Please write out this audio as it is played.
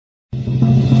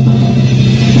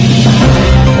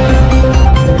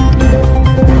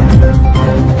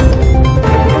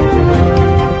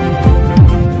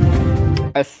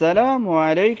Assalamu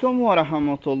alaikum wa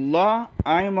rahmatullah.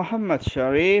 I'm Muhammad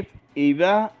Sharif.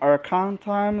 Iba Arakan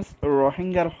Times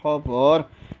Rohingya খবর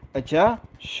আচ্ছা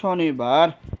শনিবার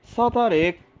 6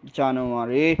 তারিখ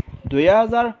জানুয়ারি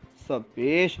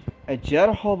 2026 আজকের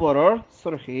খবরের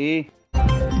সুরখি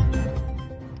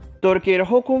তুর্কির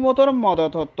হুকুমতের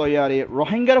মদতত তৈয়ারি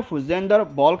রোহিঙ্গার ফুজেন্দার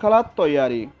বল খেলার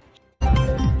তৈয়ারি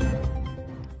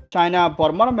চাইনা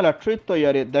বর্মার মিলিটারি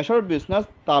তৈয়ারি দেশের বিজনেস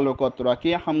তালুকত রাখি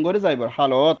হামগরি যাইবার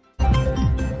হালত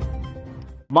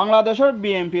বাংলাদেশের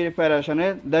বিএনপির ফেডারেশনে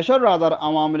দেশের রাজার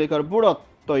আওয়ামী লীগের বুড়ত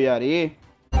তৈয়ারি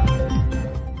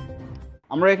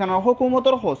আমেরিকানের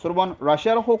হুকুমতর হসুরবন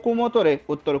রাশিয়ার হুকুমতরে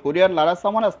উত্তর কোরিয়ার লারা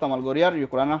সামান ইস্তেমাল করিয়ার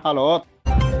ইউক্রেনের হালত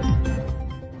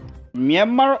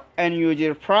মিয়ানমার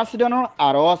এনইউজির প্রেসিডেন্টর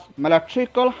আরস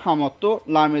মিলিটারিকল হামত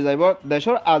লামি যাইব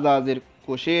দেশের আজাজির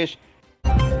কোশিশ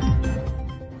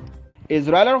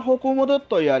ইসরায়েলের হুকুমতর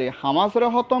তৈয়ারি হামাসরে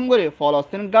খতম করে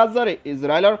ফলস্তিন গাজারে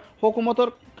ইসরায়েলের হুকুমতর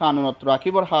কানুনত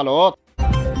রাখিবর হালত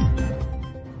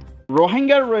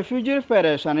রোহিঙ্গার রেফিউজির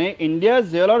ফেডারেশনে ইন্ডিয়া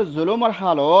জেলার জুলুমের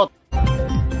হালত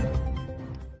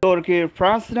তুর্কির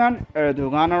প্রেসিডেন্ট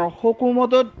এরদোগানের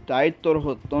হুকুমতর দায়িত্বর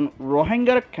হতন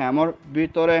রোহিঙ্গার ক্যামর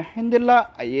ভিতরে হিন্দিল্লা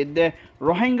আইয়েদে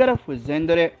রোহিঙ্গার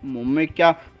ফুজেন্দরে মুম্মিকা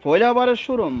ফয়লাবারের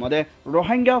শুরুর মধ্যে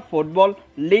রোহিঙ্গা ফুটবল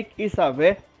লিগ হিসাবে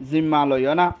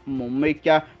জিম্মালয়না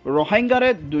মুম্মিকা রোহিঙ্গারে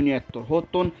দুনিয়াত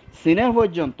হতন চীনে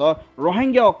পর্যন্ত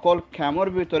রোহিঙ্গা অকল ক্যামর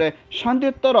ভিতরে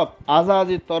শান্তির তরফ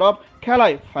আজাদির তরফ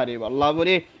খেলাই ফারিবাল্লা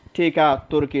বলি ঠিকা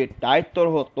তুর্কির দায়িত্বর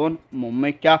হতন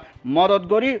মুম্মিকা মদত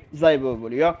করি যাইব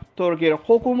বলিয়া তুর্কির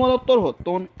হুকুমতর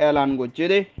হতন এলান গুজি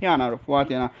দে হিয়ানার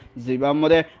ফুয়াতিনা জীবার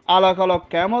মধ্যে আলাক আলাক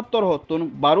কেমতর হতন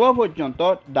বারোয়া পর্যন্ত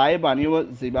দায় বানিব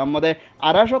জীবার মধ্যে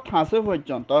 280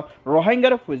 পর্যন্ত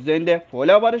রোহিঙ্গার ফুজেন দে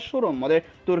ফয়লাবারের শুরুর মধ্যে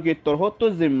তুর্কির তোর হতো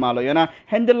জিম্মালয়না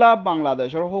হিন্দিল্লা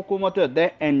বাংলাদেশের হুকুমতের দে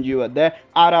এনজিও দে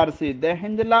আরআরসি দে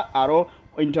হিন্দিল্লা আরো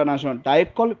ইন্টারন্যাশনাল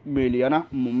দায়িত্বল মিলিয়না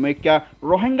মুম্মিকা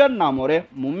রোহিঙ্গার নামরে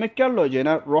মুম্মিকার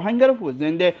লজেনা রোহিঙ্গার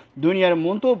ফুজেন্দে দুনিয়ার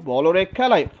মন্তু বলরে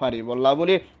খেলাই ফারিবল্লা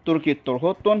বলে তুর্কির তোর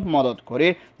হতন মদত করে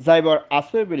যাইবার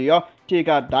আসবে বিলিয়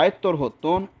টিকা দায়িত্বর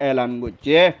হতন এলান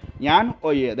গুজে ইয়ান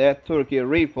ওয়েদে তুর্কির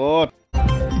রিপোর্ট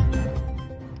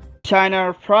চাইনার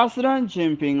প্রেসিডেন্ট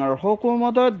জিনপিংয়ের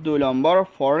হুকুমতের 2 নম্বর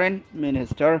ফরেন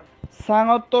মিনিস্টার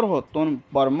সাংত্তর হতন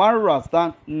বর্মার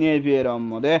রাজধানী নেভিয়ের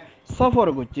মধ্যে সফর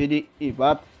গুজিদি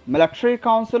ইবাদ মিলিটারি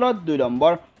কাউন্সিলর 2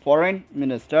 নম্বর foreign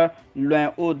minister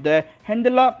লুয়েউদে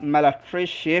হেন্ডেলা military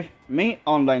chief me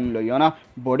online লয়না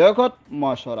বৈঠকত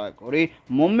মশরা করি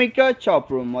মুম্মিকা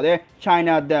চাপরুর মধ্যে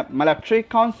চাইনা দে মিলিটারি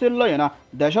কাউন্সিল লয়না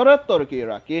দেশর তুর্কি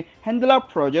রাখি হেন্ডেলা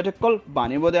প্রজেক্টকল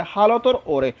বানিবদে হালতর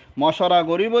ওরে মশরা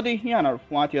গরিবদি হিয়ানার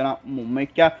ফুয়াতিয়ানা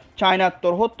মুম্মিকা চাইনা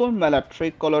তোরহত্তর মিলিটারি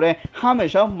কলরে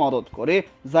হামেশা মদত করে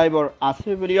যাইবর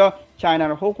আসে বলিয়া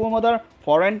চাইনার হুকুমদার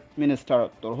ফরেন মিনিস্টার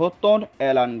তোরহত্তন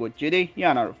এলান গুজিদি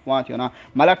হিয়ানার ফুয়াতিয়ানা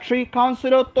মিলিটারি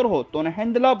কাউন্সিলর তোরহত্তন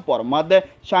হেন্ডেলা বর্মাদে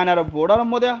চাইনার বর্ডার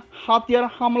মধ্যে হাতিয়ার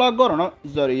হামলা গড়ন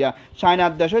জরিয়া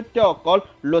চাইনার দেশের অকল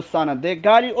লুসানা দে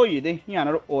গাড়ি ওইদে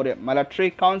হিয়ানার ওরে মিলিটারি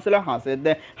কাউন্সিলর হাসে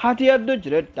দে হাতিয়ার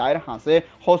দুজরে টায়ার হাসে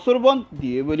হসুরবন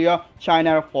দিয়ে বলিয়া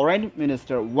চাইনার ফরেন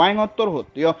মিনিস্টার ওয়াং উত্তর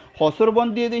হত্তীয় হসুরবন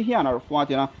দিয়ে দি হিয়ানার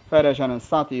ফুয়াতিনা ফেডারেশনের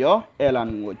সাথীয় এলান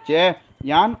গুজে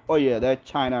ইয়ান ওয়েদে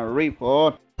চাইনার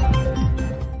report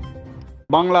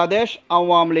Bangladesh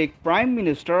Awami League prime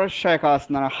minister Sheikh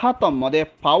হাসিনার হাতর মধ্যে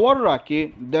পাওয়ার রাখি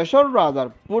দেশের রাজার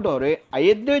পুডরে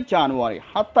 2 জানুয়ারি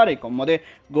 7 তারিখের মধ্যে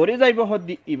গড়ি যাইব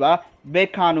হদ্দি ইবা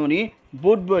বেকানুনি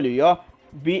বুটবলীয়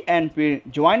বিএনপির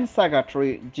joint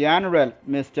secretary general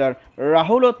mister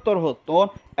Rahul উত্তর হতন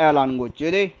এলান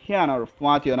গুজিদে হিয়ানার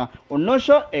ফুয়াতিয়ানা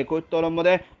 1971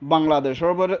 মধ্যে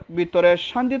বাংলাদেশের ভিতরে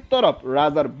শান্তির তরফ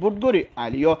রাজার বুটগড়ি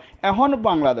আলিও এখন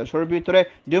বাংলাদেশের ভিতরে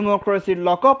ডেমোক্রেসির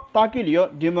লকপ তাকিলিও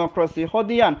ডেমোক্রেসি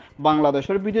হদিয়ান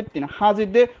বাংলাদেশের ভিতরে 3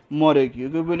 হাজিদে মরে গিয়ে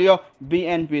বলিও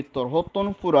বিএনপি তোর হতন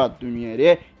পুরা দুনিয়ারে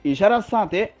ইশারার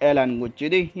সাথে এলান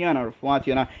গুজিদে হিয়ানার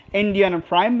ফুয়াতিয়ানা ইন্ডিয়ান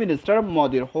প্রাইম মিনিস্টার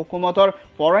মোদির হুকুমতর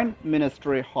ফরেন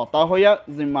মিনিস্ট্রি হতা হইয়া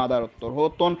জিম্মাদার উত্তর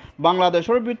হতন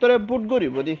বাংলাদেশের ভিতরে বুটগড়ি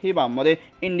হিবা মধ্যে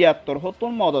ইন্ডিয়ার তোর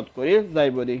হতন মদত করে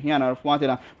যাইবদি হিয়ানার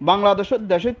ফুয়াতিনা বাংলাদেশের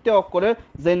দেশের ত্যাগ করে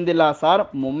জেন্দিলা সার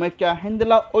মুম্মিকা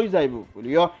হিন্দিলা ওই যাইব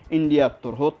বলিও ইন্ডিয়ার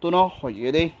তোর হতন হইয়ে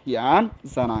দে হিয়ান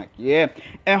জানা গিয়ে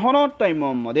এখনো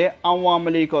টাইমের মধ্যে আওয়ামী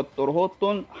লীগত তোর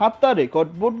হতন 7 তারিখত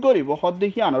বুট গরিব হদ্দি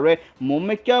হিয়ানরে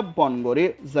মুম্মিকা বন করে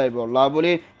যাইবলা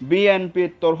বলে বিএনপি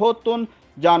তোর হতন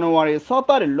জানুয়ারি 6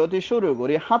 তারিখ লতি শুরু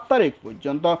করে 7 তারিখ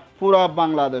পর্যন্ত পুরা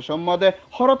বাংলাদেশের মধ্যে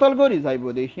হরতাল করি যাইব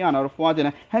দি হিয়ানার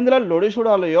ফুয়াদিনা হেন্দ্রা লড়ি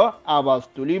সুড়ালইও আওয়াজ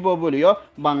তুলিব বলিও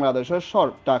বাংলাদেশের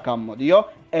সরকার মদিও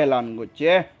এলান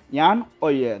গুছে ইয়ান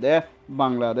ওয়েদে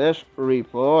বাংলাদেশ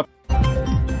রিপোর্ট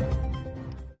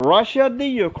রাশিয়া দি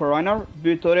ইউক্রেনের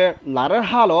ভিতরে লারের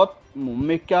হালত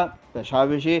মুম্মিকা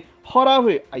পেশাবেশি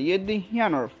হরাহুই আইয়েদি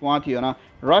হিয়ানোর ফাঁথিয়না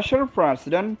রাশিয়ার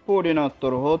প্রেসিডেন্ট পুতিন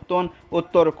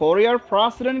উত্তর কোরিয়ার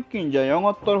প্রেসিডেন্ট কিম জং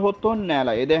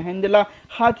নেলা এদে হেন্দিলা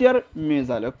হাতিয়ার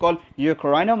মিসাইল কল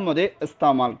ইউক্রেনের মধ্যে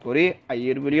ইস্তেমাল করে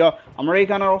আইয়ের ভিডিও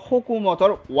আমেরিকানের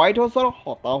হুকুমতর হোয়াইট হাউসর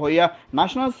হতা হইয়া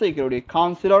ন্যাশনাল সিকিউরিটি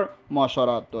কাউন্সিলর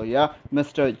মশারাত হইয়া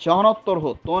মিস্টার জন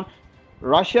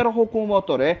রাশিয়ার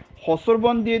হুকুমতরে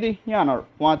হসরবন্দি দি হিয়ানোর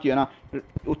ফাঁথিয়না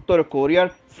উত্তর কোরিয়ার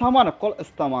সামান কল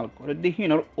ইস্তেমাল করে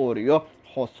দিহিনোর ওরিও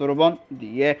হসরবন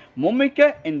দিয়ে মুম্মিকে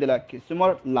ইন্দিলা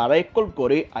কিসুমার লড়াই কল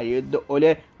করে আইয়ুদ্ধ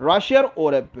ওলে রাশিয়ার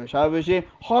ওরে পেশাবেশি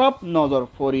হরপ নজর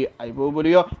ফরি আইব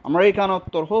বলিও আমেরিকান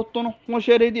তরহতুন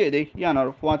হুঁশিয়ারি দিয়ে দেখিয়ানোর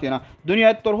ফাঁথিনা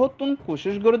দুনিয়ার তরহতুন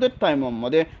কোশিশ করতে টাইমের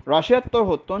মধ্যে রাশিয়ার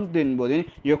তরহতুন দিন বদিন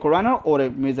ইউক্রেনের ওরে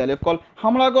মিসাইল কল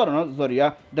হামলা করানোর জরিয়া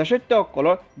দেশের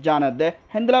কলর জানা দে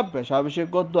হেন্দিলা পেশাবেশি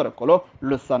গদ্দর কল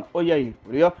লুসান ওয়াই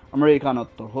বলিও আমেরিকান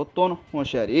তরহতুন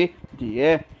হুঁশিয়ারি দিয়ে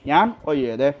ইয়ান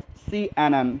way they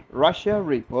CNN Russia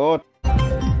report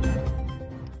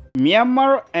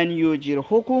Myanmar NUG'র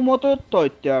হুকুমতর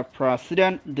তথ্য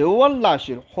প্রেসিডেন্ট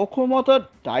দেওয়াল্লাশির হুকুমতর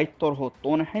দায়িত্বর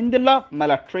হতন হেন্দিলা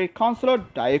মিলিটারি কাউন্সিলর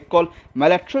দায়িকল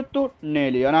মিলিটারি তো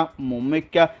নেলিয়না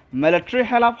মুম্মিকা মিলিটারি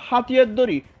হেলাফ হাতিয়ার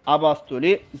দরি আবাস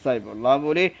তুলি যাইবল্লা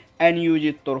বলে NUG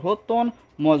তোর হতন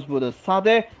মজবুত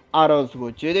সাদে আরজ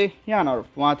বুঝে হিয়ানোর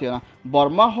ফাঁথিয়ানা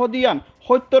বর্মা হদিয়ান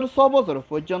 ৭০ বছর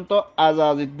পর্যন্ত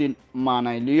আজাদিদ্দিন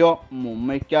মানাইলিও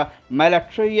মুম্মিকা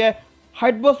মিলিটারিয়ে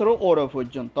 ৬০ বছর ওর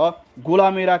পর্যন্ত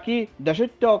গোলামি রাখি দেশের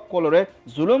কলরে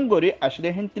জুলুম করি আসলে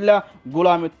হিন্তিলা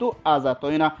গোলামি তো আজাদ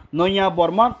হয় না নইয়া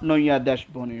বর্মা নইয়া দেশ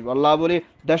বনি বল্লা বলে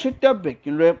দেশের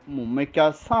বেকিনরে মুম্মিকা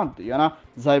শান্তিয়ানা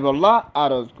যাইবল্লা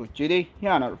আরজ গুচি দে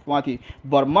হিয়ানার ফাঁথি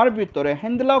বর্মার ভিতরে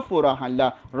হেন্দিলা ফুরা হাল্লা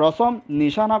রসম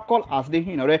নিশানা কল আসলে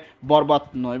হিনরে বরবাদ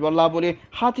নয় বল্লা বলে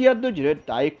হাতিয়ার দুজিরে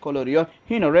দায়িক কলরিয়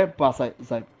হিনরে বাসায়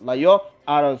যাইবল্লাইও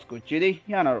আরজ গুচি দে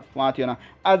হিয়ানার ফাঁথিয়ানা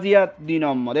আজিয়া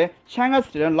দিনম মধ্যে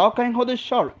সাংস্কৃতিক লকাইং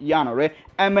সদস্যর ইয়ানরে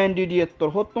MNDD তোর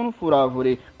হতন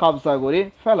ফুরাফুরি কবজা করে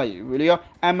ফেলাই বলিও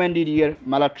MNDD এর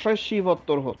মিলিটারি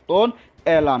শিবত্তর হতন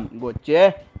এলান গোচে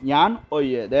ইয়ান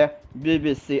way they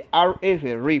BBC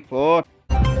RFA report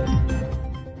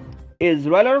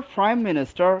ইসরায়েলের প্রাইম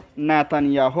মিনিস্টার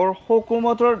নেতানিয়াহুর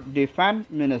হুকুমতর ডিফেন্স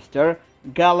মিনিস্টার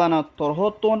গালানা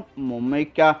তরহতন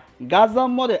মুম্মিকা গাজার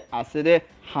মধ্যে আছে দে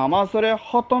হামাসরে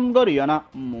হতন গরিয়ানা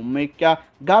মুম্মিকা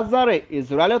গাজারে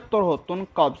ইসরায়েলের তরহতন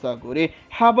কবজা করে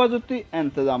হেফাজতি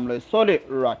ইন্তজাম লই চলে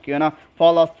রাখিয়ানা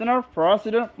ফলস্তিনের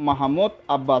প্রেসিডেন্ট মাহমুদ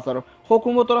আব্বাসর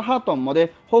হুকুমতর হাতম মধ্যে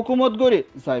হুকুমত গড়ি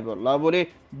যাইবল্লা বলে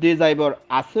দি যাইবর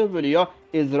আছে বলিও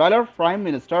ইসরায়েলের প্রাইম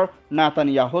মিনিস্টার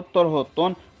নেতানিয়াহুর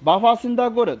তরহতন বাফা চিন্তা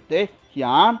করতে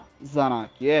হিয়ান জানা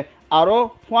কিয়ে আরো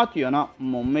ফাঁথিয়না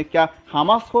মুম্মিকা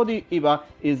হামাস হদি ইবা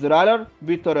ইসরায়েলের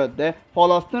ভিতরে দে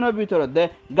ফলস্তিনের ভিতরে দে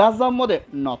গাজার মধ্যে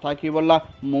নথাকি বললা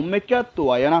মুম্মিকা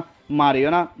তুয়ায়না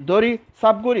মারিয়না দরি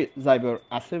সাবগুড়ি যাইবর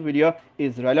আছে ভিডিও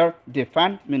ইসরায়েলের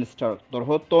ডিফেন্স মিনিস্টার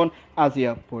দরহতন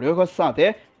আজিয়া পড়িও সাথে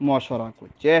মশরা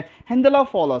করছে হেন্দেলা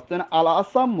ফলস্তিন আল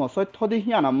আসাম মসজিদ হদি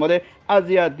হিয়ানার মধ্যে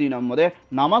আজিয়া দিনের মধ্যে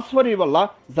নামাজ পড়ি বললা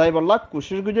যাইবল্লা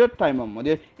কুশিস গুজের টাইমের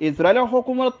মধ্যে ইসরায়েলের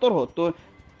হুকুমত তরহতন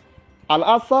আল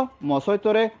আসা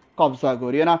মসজিদরে কবজা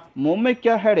করিয়া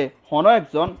মুম্মিকা হেডে হন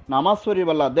একজন নামাজ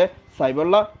পড়িবল্লা দে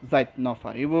সাইবল্লা যাইত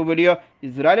নফারিব বলিও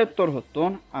ইসরায়েলের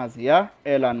তরহতন আজিয়া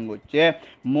এলান করছে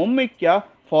মুম্মিকা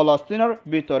ফলস্তিনের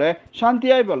ভিতরে শান্তি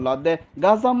আইবল্লা দে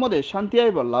গাজার মধ্যে শান্তি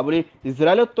আইবল্লা বলি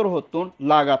ইসরায়েলের তরহতন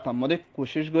লাগাতার মধ্যে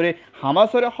কোশিশ করে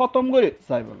হামাসরে খতম করে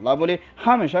যাইবল্লা বলি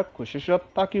হামেশা কোশিশত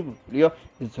তাকিব বলিও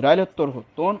ইসরায়েলের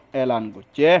তরহতন এলান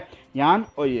করছে ইয়ান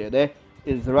way they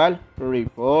Israel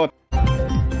report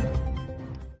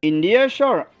India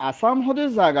শহর আসাম হতে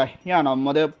জায়গা হিয়ানার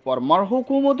মধ্যে পরমার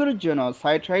হুকুমতের জন্য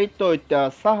সাইট তৈত্য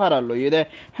সাহারা লইয়ে দে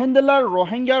হেন্দেলার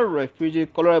রোহিঙ্গা রেফিউজি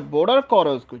কলরে বর্ডার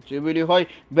করজ করছে বলি হয়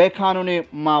বেকানুনি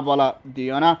মা বলা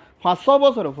দিও না ৫০০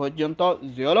 বছর পর্যন্ত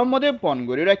জেলের মধ্যে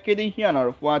বনগড়ি রাখিয়ে দিয়ে হিয়ানার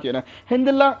ফাঁথিয়ে না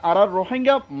হেন্দিল্লা আর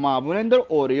রোহিঙ্গা মা বোনেদের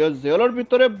ওরিও জেলের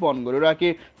ভিতরে বনগড়ি রাখি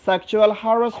সেক্সুয়াল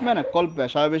হারাসমেন্ট কল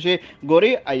পেশা বেশি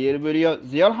গড়ি আইয়ের বেরিয়ে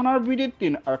জেলখানার ভিডিও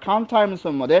 ৩ আরাকান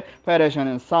টাইমসের মধ্যে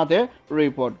ফেডারেশনের সাথে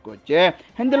রিপোর্ট করছে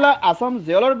হেন্দিল্লা আসাম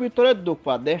জেলের ভিতরে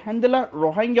দুঃখপাত দে হেন্দিল্লা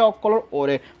রোহিঙ্গা অকলর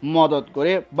ওরে মদত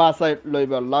করে বাসায়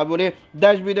লইবল্লা বলে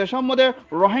দেশ বিদেশের মধ্যে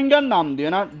রোহিঙ্গার নাম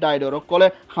দিয়ে না ডাইডর কলে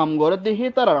হামগড়ে দিহি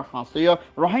তারা হাসিও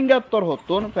রোহিঙ্গা রোহিঙ্গা তর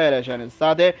হতুন ফেরেশনের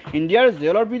সাথে ইন্ডিয়ার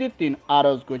জেলর ভিতর তিন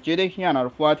আরজ গুছিয়ে দেখিয়ানার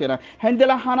ফুয়াতিনা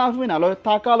হেন্দেলা হানাফিন আলো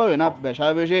তাকালয় না বেশা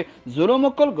বেশি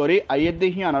জুলুমকল গড়ি আইয়ে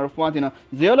দেখিয়ানার ফুয়াতিনা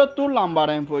জেলতুর লম্বা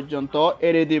টাইম পর্যন্ত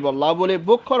এড়ে দিবল্লা বলে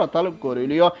বুক্ষরতাল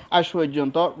গড়িলিও আজ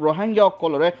পর্যন্ত রোহিঙ্গা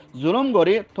অকলরে জুলুম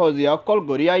গড়ি থজিয়া অকল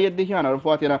গড়ি আইয়ে দেখিয়ানার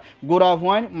ফুয়াতিনা গুড়া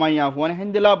ফুয়াইন মাইয়া ফুয়াইন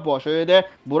হেন্দেলা বসয়ে দে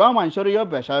বুড়া মানুষের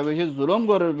বেশা বেশি জুলুম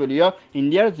গড়ের বলিও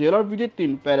ইন্ডিয়ার জেলর ভিতর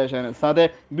তিন ফেরেশনের সাথে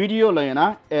ভিডিও লয় না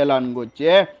এলান করছে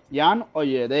ইয়ান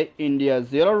ওয়েদে ইন্ডিয়া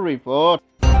জেলর রিপোর্ট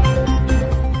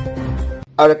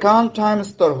আরাকান টাইমস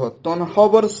তর হতন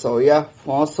খবর soya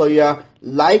phone soya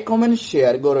like comment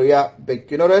share গরয়া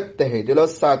বেকিনরে তেহেদিল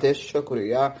সাথে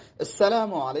শুকরিয়া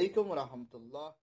আসসালামু আলাইকুম ওয়া রাহমাতুল্লাহ